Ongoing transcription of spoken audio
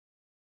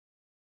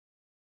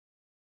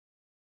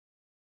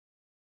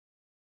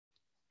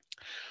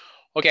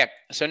Okay,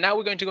 so now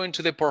we're going to go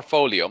into the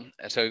portfolio.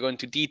 And so we're going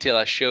to detail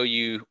and show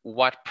you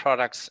what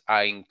products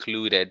are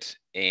included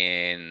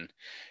in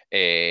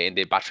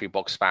the battery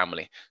box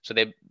family. So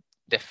the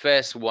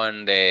first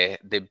one,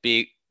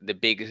 big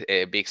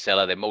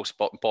seller, the most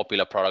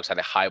popular products are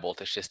the high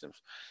voltage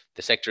systems.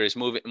 The sector is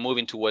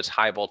moving towards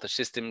high voltage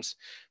systems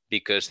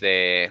because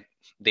they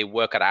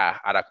work at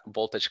a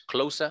voltage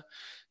closer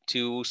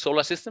to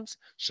solar systems,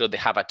 so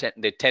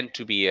they tend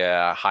to be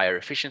higher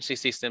efficiency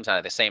systems, and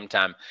at the same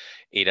time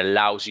it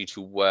allows you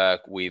to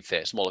work with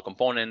smaller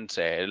components,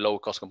 low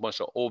cost components.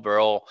 So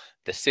overall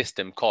the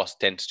system cost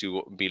tends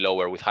to be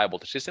lower with high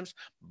voltage systems,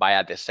 by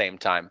at the same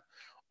time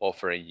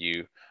offering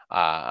you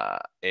a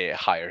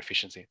higher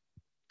efficiency.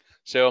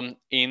 So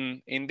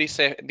in this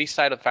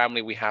side of the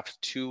family we have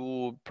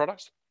two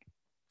products.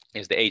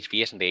 Is the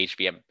HVS and the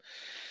HVM.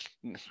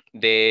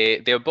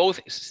 They're both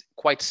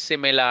quite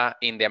similar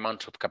in the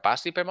amount of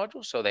capacity per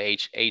module. So the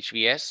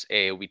HVS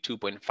will be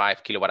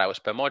 2.5 kilowatt hours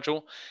per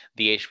module.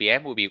 The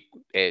HVM will be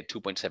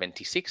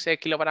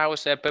 2.76 kilowatt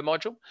hours per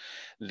module.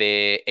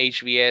 The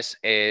HVS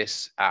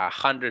is a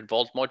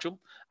 100-volt module,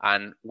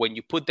 and when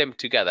you put them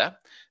together,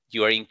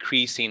 you are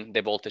increasing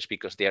the voltage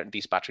because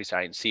these batteries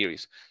are in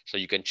series. So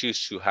you can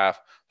choose to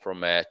have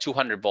from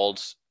 200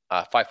 volts,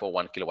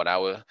 5.1 kilowatt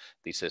hour.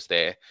 This is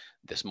the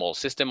small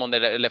system on the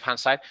left-hand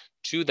side,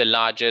 to the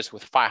largest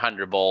with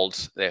 500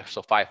 volts,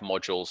 so 5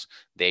 modules,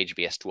 the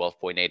HVS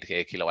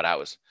 12.8 kilowatt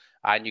hours.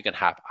 And you can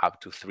have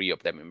up to 3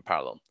 of them in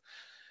parallel.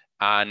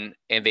 And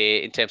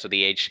in terms of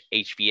the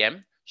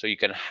HVM, so you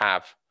can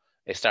have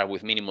start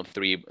with minimum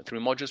three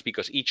modules,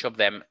 because each of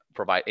them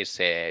is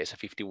a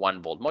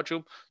 51 volt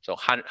module. So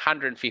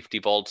 150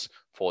 volts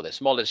for the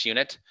smallest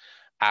unit,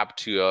 up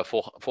to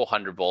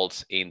 400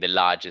 volts in the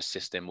largest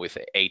system with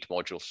 8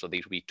 modules. So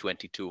these would be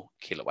 22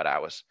 kilowatt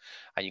hours.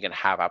 And you can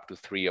have up to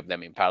 3 of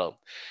them in parallel.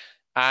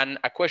 And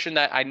a question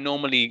that I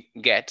normally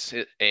get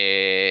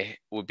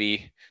would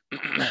be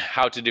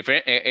how to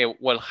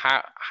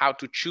how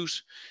to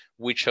choose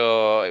which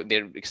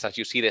because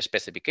you see the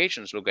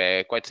specifications look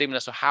quite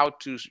similar. So how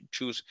to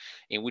choose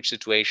in which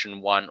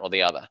situation one or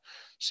the other.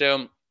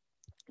 So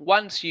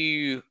once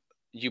you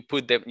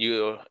put them,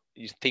 you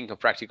think of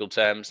practical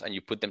terms and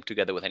you put them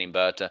together with an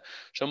inverter.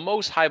 So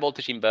most high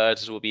voltage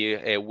inverters will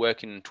be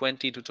working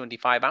 20 to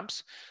 25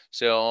 amps.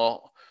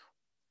 So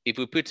if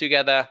we put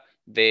together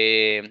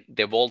the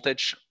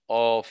voltage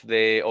of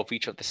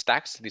each of the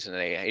stacks, this is an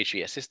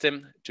HVS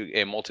system,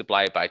 to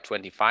multiply by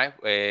 25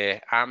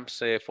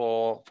 amps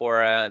for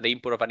the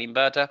input of an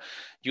inverter,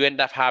 you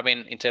end up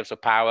having, in terms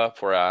of power,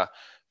 for a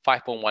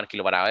 5.1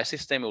 kilowatt hour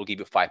system, it will give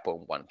you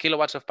 5.1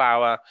 kilowatts of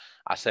power.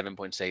 At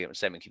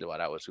 7.7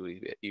 kilowatt hours, it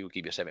will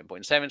give you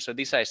 7.7. So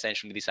these are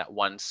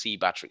 1C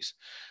batteries.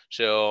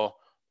 So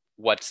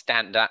what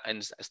stands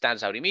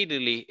out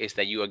immediately is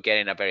that you are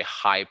getting a very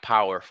high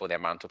power for the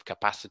amount of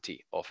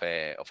capacity of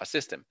a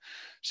system.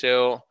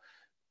 So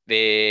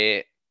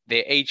the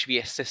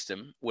HVS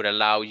system would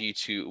allow you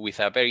to,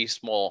 with a very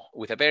small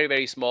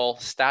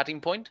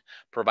starting point,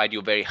 provide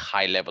you a very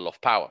high level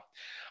of power.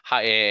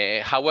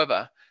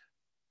 However,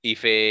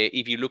 if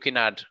you're looking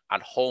at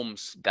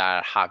homes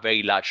that have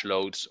very large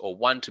loads or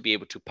want to be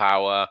able to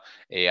power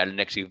an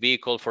electric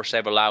vehicle for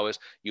several hours,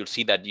 you'll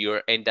see that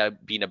you end up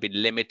being a bit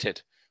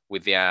limited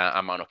with the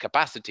amount of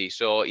capacity.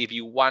 So if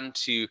you want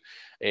to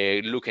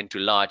look into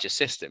larger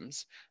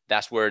systems,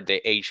 that's where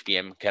the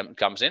HVM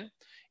comes in.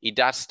 It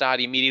does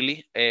start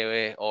immediately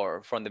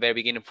or from the very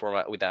beginning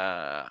with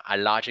a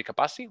larger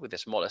capacity, with the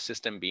smaller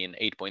system being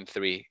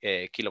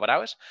 8.3 kilowatt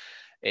hours.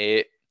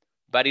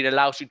 But it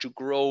allows you to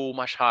grow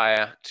much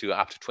higher to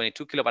up to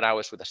 22 kilowatt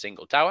hours with a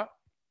single tower.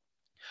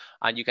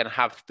 And you can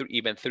have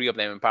even 3 of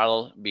them in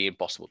parallel, being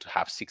possible to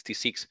have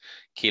 66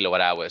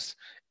 kilowatt hours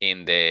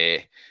in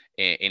a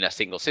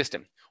single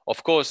system.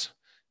 Of course,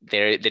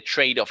 the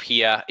trade-off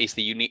here is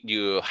that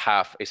you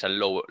have a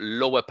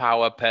lower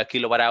power per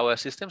kilowatt hour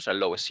system, so a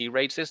lower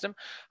C-rate system.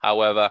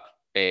 However,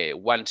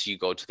 once you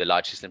go to the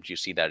large systems, you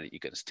see that you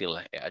can still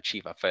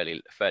achieve a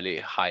fairly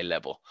high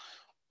level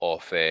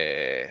of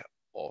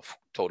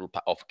total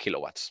of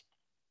kilowatts.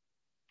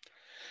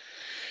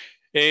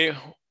 As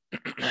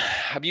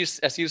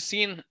you've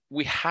seen,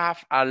 we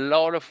have a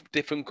lot of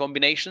different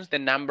combinations. The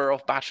number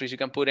of batteries you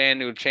can put in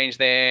will change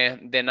the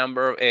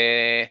number,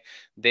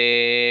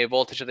 the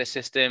voltage of the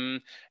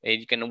system.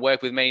 You can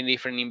work with many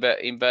different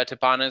inverter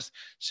partners.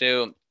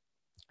 So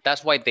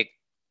that's why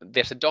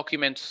there's a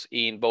document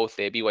in both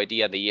the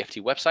BYD and the EFT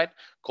website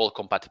called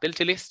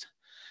compatibility list.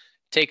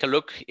 Take a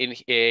look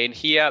in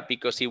here,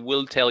 because it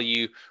will tell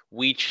you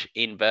which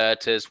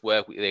inverters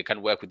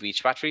can work with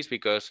which batteries.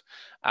 Because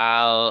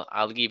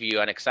I'll give you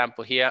an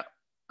example here.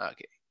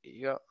 Okay, here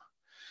you go.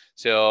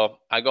 So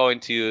I go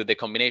into the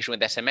combination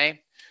with SMA.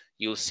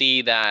 You'll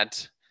see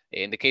that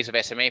In the case of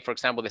SMA, for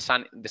example, the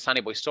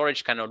Sunny Boy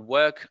storage cannot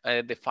work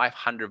the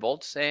 500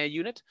 volts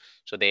unit.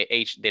 So the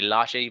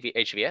large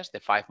HVS, the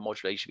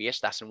 5-module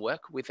HVS, doesn't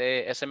work with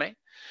SMA.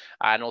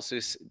 And also,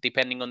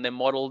 depending on the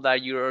model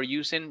that you're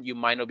using, you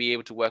might not be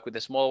able to work with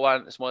the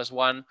smallest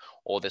one,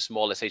 or the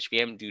smallest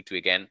HVM due to,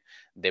 again,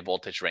 the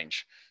voltage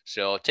range.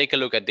 So take a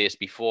look at this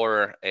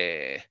before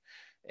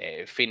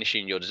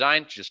finishing your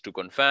design, just to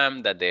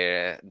confirm that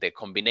the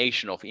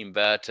combination of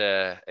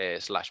inverter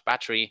slash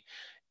battery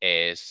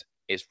is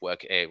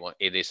work.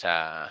 It is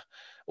a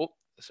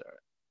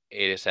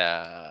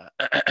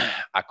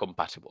a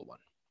compatible one.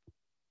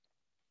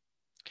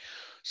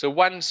 So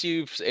once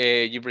you've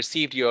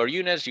received your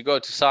units, you go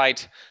to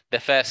site. The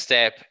first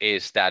step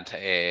is that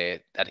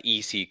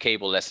easy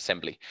cable-less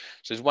assembly.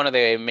 So it's one of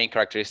the main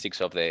characteristics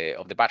of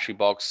the battery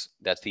box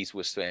that this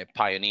was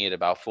pioneered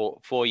about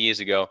four years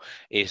ago.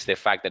 Is the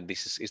fact that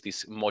this is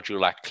this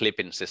modular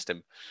clipping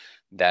system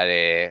that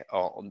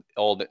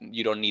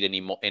you don't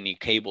need any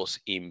cables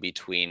in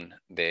between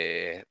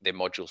the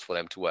modules for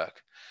them to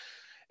work.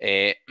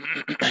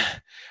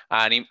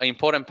 An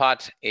important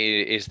part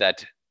is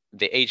that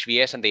the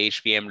HVS and the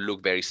HVM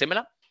look very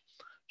similar.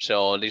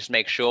 So just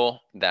make sure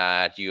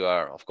that you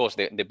are, of course,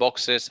 the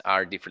boxes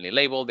are differently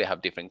labeled, they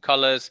have different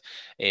colors,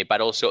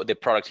 but also the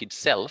product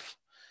itself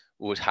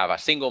would have a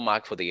single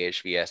mark for the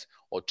HVS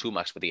or 2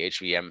 marks for the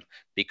HVM,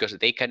 because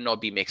they cannot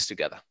be mixed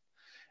together.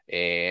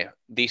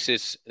 This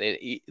is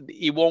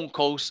it won't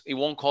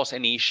cause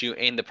any issue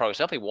in the product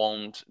itself. It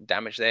won't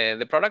damage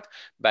the product,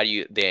 but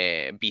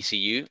the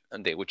BCU,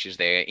 which is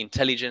the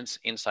intelligence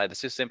inside the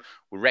system,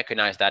 will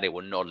recognize that. It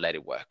will not let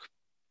it work.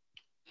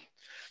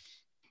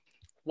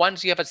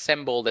 Once you have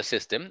assembled the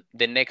system,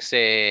 the next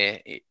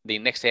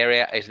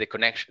area is the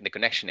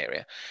connection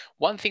area.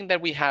 One thing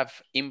that we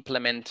have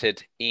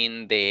implemented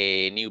in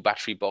the new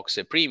Battery Box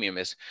Premium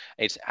is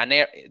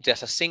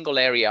just a single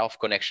area of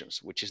connections,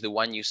 which is the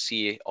one you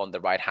see on the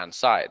right-hand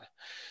side.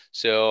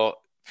 So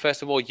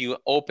first of all, you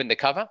open the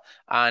cover,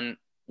 and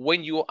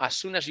as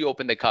soon as you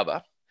open the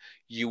cover,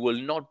 you will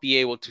not be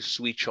able to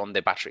switch on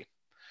the battery.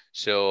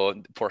 So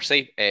for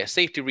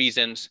safety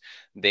reasons,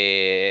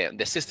 the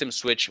system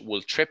switch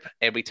will trip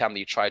every time that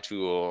you try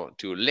to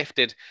lift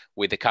it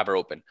with the cover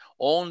open.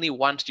 Only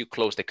once you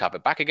close the cover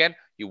back again,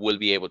 you will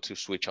be able to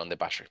switch on the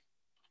battery.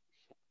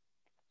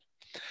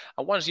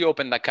 And once you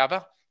open that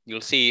cover, you'll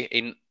see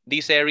in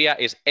this area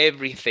is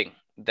everything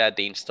that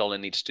the installer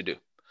needs to do.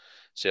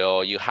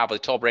 So you have the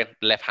top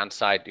left-hand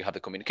side, you have the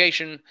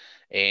communication.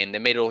 In the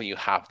middle, you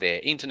have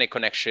the internet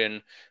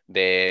connection.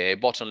 The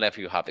bottom left,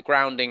 you have the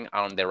grounding.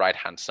 On the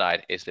right-hand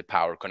side is the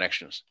power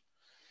connections.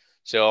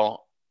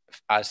 So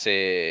as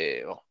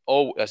you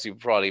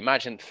probably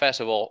imagined, first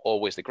of all,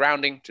 always the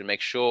grounding, to make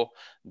sure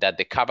that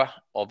the cover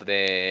of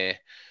the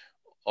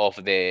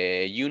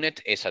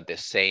unit is at the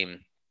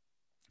same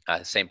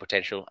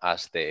potential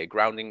as the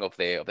grounding of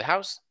the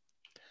house.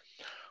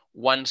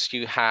 Once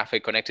you have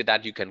connected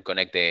that, you can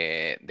connect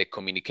the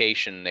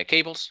communication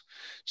cables.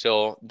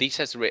 So these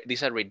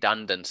are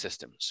redundant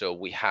systems. So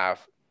we have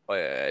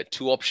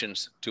 2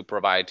 options to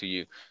provide to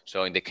you.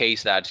 So in the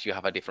case that you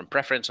have a different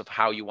preference of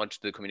how you want to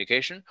do the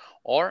communication,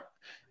 or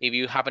if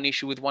you have an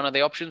issue with one of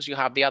the options, you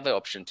have the other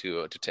option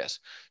to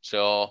test.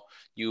 So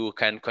you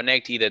can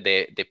connect either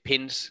the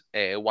pins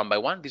one by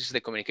one. This is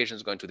the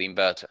communications going to the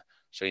inverter.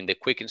 So in the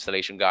quick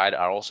installation guide,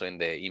 are also in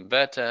the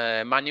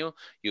inverter manual,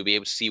 you'll be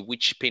able to see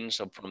which pins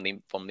from the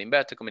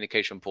inverter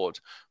communication port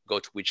go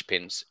to which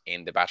pins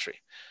in the battery.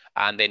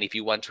 And then if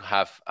you want to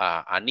have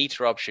a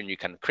neater option, you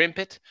can crimp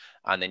it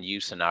and then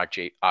use an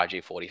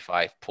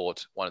RJ45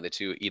 port, one of the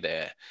two,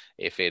 either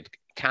if it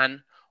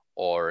can,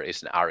 or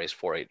it's an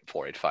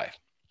RS485.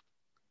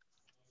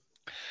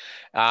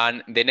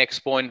 And the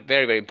next point,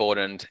 very, very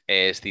important,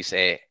 is this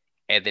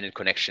Ethernet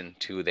connection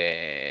to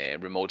the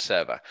remote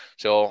server.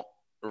 So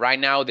right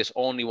now, there's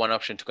only one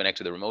option to connect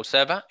to the remote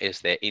server,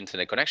 is the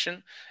internet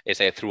connection.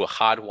 It's through a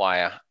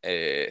hardwire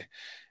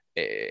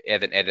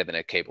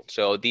Ethernet cable.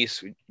 So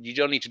you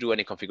don't need to do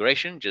any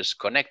configuration. Just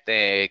connect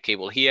the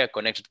cable here,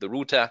 connect it to the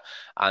router,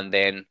 and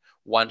then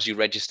once you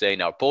register in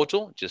our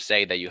portal, just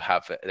say that you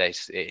have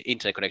this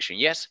internet connection,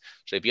 yes.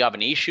 So if you have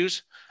any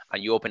issues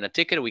and you open a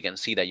ticket, we can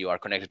see that you are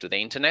connected to the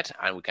internet,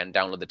 and we can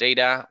download the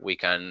data. We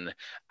can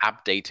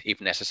update,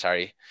 if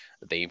necessary,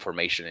 the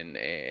information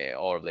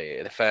or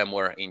the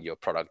firmware in your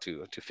product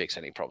to fix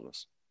any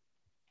problems.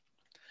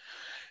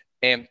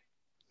 And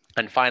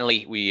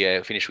finally,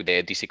 we finish with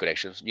the DC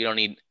connections. You don't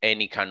need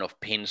any kind of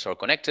pins or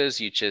connectors.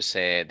 You just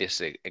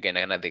again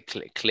another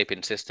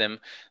clipping system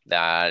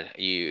that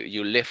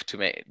you lift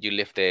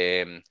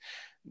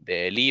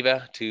the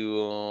lever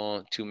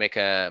to make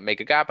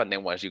a gap, and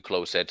then once you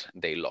close it,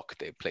 they lock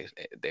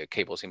the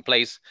cables in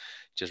place.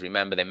 Just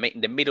remember,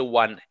 the middle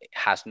one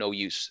has no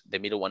use. The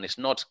middle one is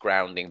not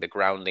grounding. The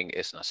grounding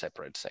is in a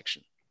separate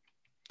section.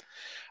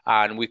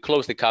 And we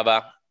close the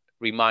cover.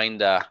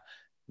 Reminder: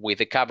 with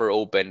the cover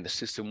open, the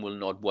system will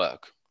not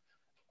work.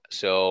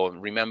 So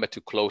remember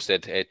to close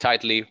it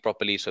tightly,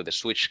 properly, so the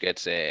switch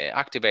gets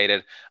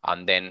activated,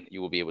 and then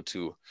you will be able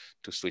to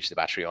switch the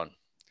battery on.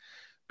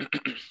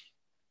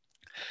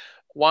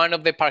 One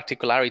of the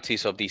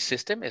particularities of this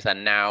system is that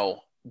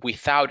now,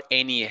 without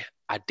any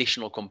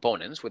additional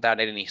components, without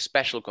any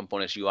special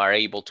components, you are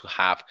able to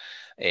have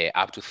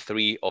up to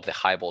 3 of the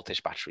high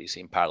voltage batteries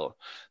in parallel.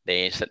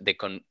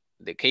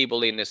 The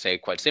cabling is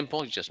quite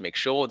simple. You just make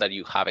sure that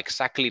you have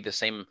exactly the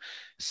same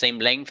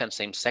length and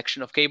same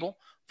section of cable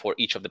for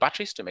each of the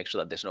batteries to make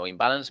sure that there's no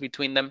imbalance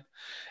between them,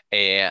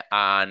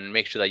 and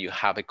make sure that you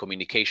have a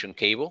communication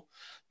cable.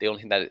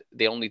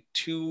 The only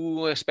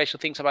 2 special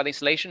things about the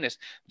installation is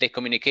the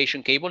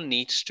communication cable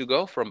needs to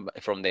go from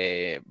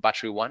the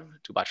battery 1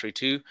 to battery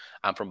 2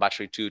 and from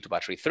battery 2 to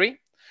battery 3.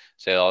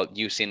 So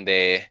using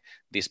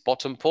these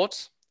bottom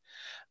ports,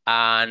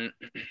 and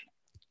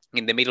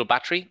in the middle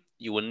battery,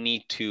 you will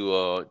need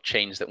to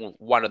change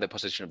one of the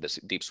position of the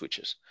deep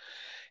switches.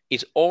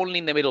 It's only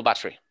in the middle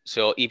battery.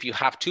 So if you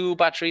have 2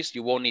 batteries,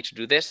 you won't need to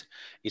do this.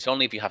 It's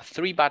only if you have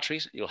 3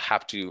 batteries, you'll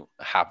have to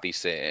have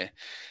this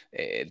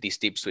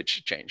deep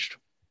switch changed.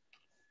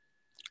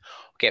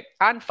 Okay,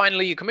 and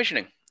finally,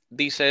 commissioning.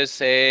 This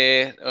is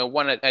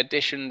one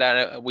addition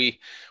that we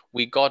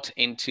got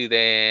into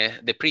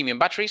the premium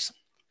batteries,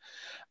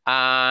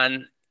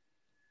 and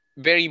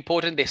very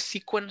important, the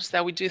sequence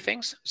that we do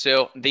things.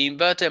 So the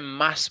inverter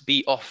must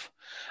be off,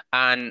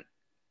 and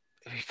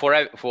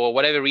for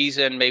whatever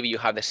reason, maybe you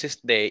have the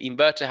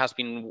inverter has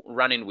been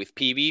running with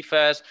PV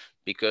first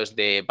because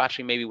the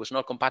battery maybe was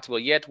not compatible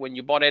yet when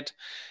you bought it.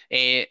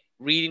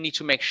 Really need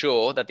to make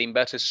sure that the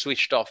inverter is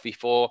switched off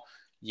before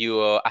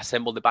you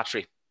assemble the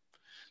battery.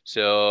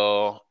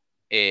 So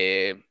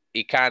it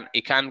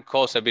can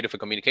cause a bit of a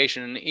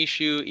communication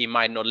issue.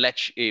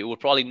 It will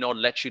probably not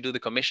let you do the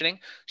commissioning.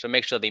 So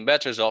make sure the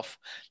inverter is off.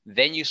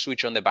 Then you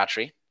switch on the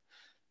battery.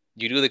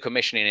 You do the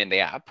commissioning in the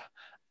app.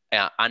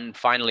 And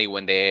finally,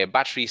 when the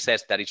battery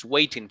says that it's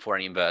waiting for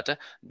an inverter,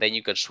 then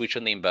you can switch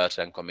on the inverter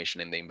and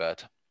commission in the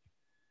inverter.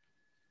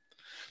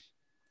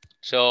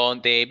 So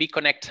the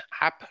BConnect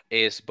app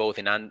is both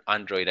in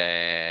Android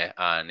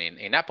and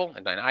in Apple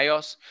and in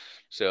iOS.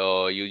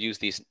 So you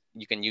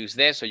can use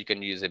this, or you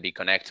can use the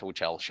BConnect,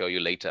 which I'll show you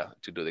later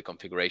to do the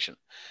configuration.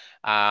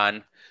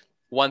 And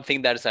one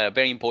thing that is a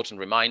very important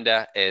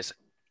reminder is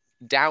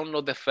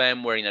download the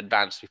firmware in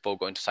advance before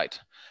going to site.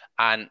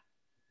 And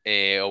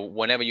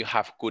whenever you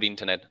have good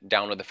internet,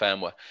 download the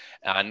firmware,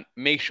 and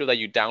make sure that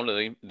you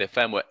download the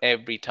firmware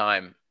every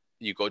time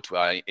you go to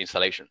our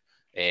installation.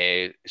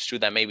 It's true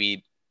that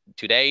maybe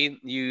today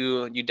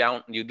you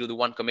do the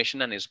one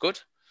commission and it's good,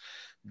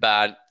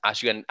 but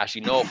as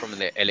you know from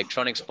the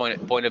electronics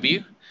point of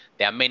view,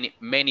 there are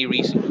many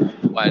reasons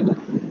why.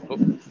 Oh,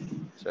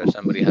 so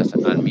somebody has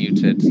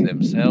unmuted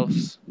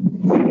themselves.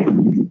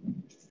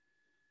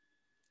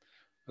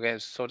 Okay,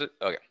 sorted.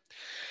 Okay.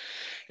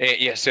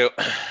 Yeah, so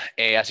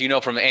as you know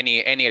from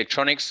any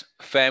electronics,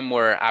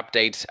 firmware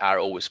updates are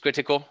always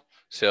critical.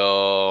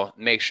 So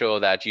make sure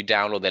that you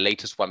download the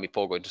latest one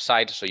before going to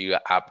site, so you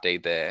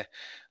update the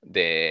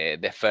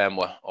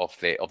firmware of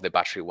the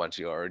battery once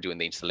you're doing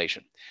the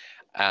installation.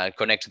 You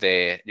connect to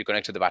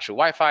the battery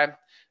Wi-Fi,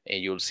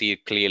 and you'll see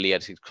it clearly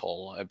as it's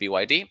called a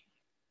BYD.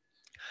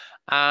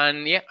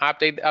 And yeah,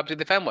 update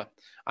the firmware.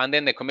 And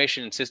then the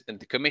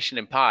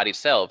commissioning part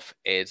itself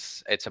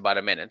it's about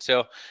a minute.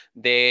 So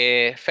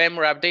the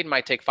firmware update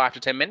might take 5 to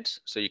 10 minutes.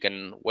 So you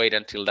can wait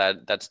until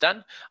that's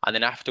done. And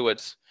then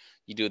afterwards,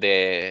 you do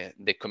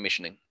the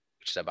commissioning,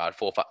 which is about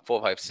 4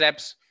 or 5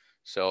 steps.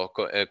 So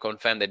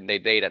confirm the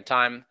date and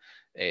time,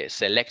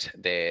 select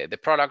the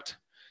product,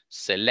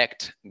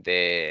 select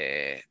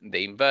the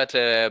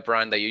inverter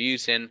brand that you're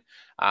using,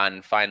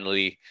 and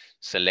finally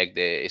select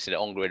is it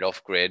on-grid,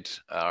 off-grid,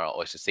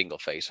 or is it single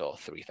phase or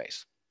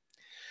 3-phase.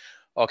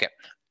 Okay.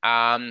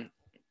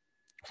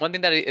 One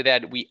thing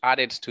that we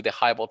added to the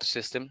high voltage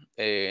system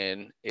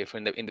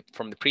from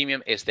the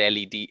premium is the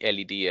LED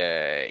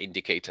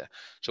indicator.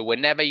 So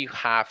whenever you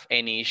have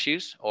any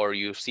issues or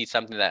you see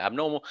something that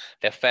abnormal,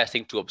 the first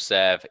thing to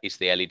observe is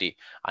the LED.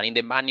 And in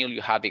the manual,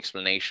 you have the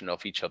explanation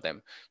of each of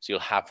them. So you'll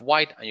have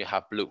white and you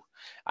have blue.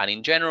 And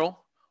in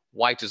general,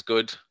 white is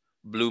good.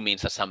 Blue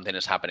means that something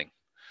is happening.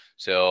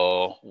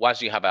 So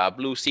once you have a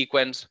blue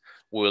sequence,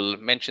 we'll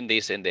mention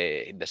this in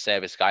the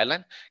service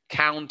guideline.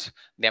 Count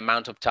the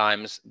amount of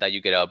times that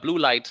you get a blue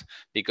light,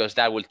 because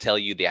that will tell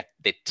you the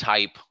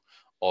type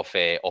of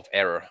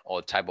error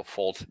or type of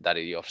fault that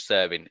you're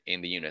observing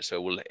in the unit. So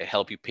it will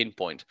help you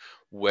pinpoint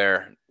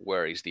where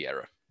is the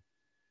error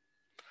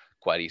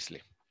quite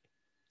easily.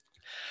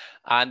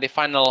 And the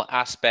final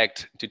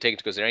aspect to take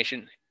into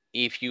consideration,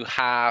 if you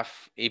add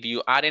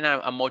in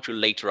a module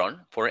later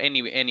on for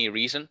any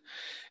reason,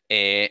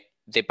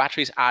 the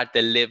batteries are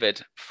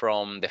delivered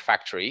from the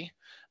factory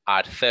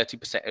at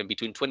 30%,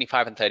 between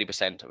 25 and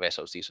 30% of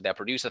SOC. So they're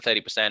produced at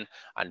 30%,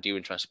 and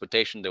during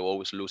transportation, they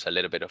always lose a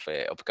little bit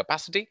of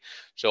capacity.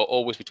 So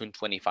always between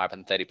 25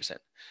 and 30%.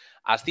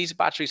 As these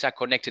batteries are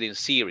connected in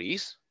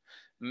series,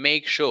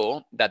 make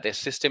sure that the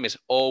system is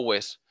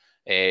always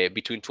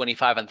between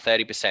 25 and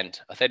 30%.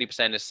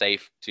 30% is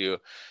safe to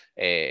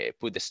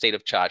put the state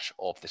of charge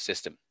of the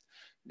system.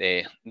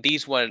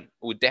 These one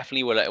would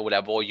definitely will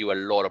avoid you a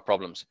lot of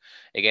problems.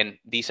 Again,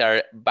 these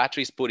are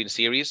batteries put in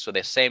series, so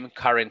the same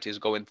current is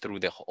going through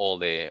all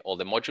the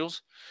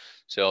modules.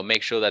 So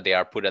make sure that they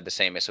are put at the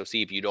same SOC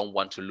if you don't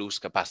want to lose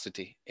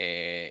capacity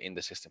in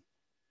the system.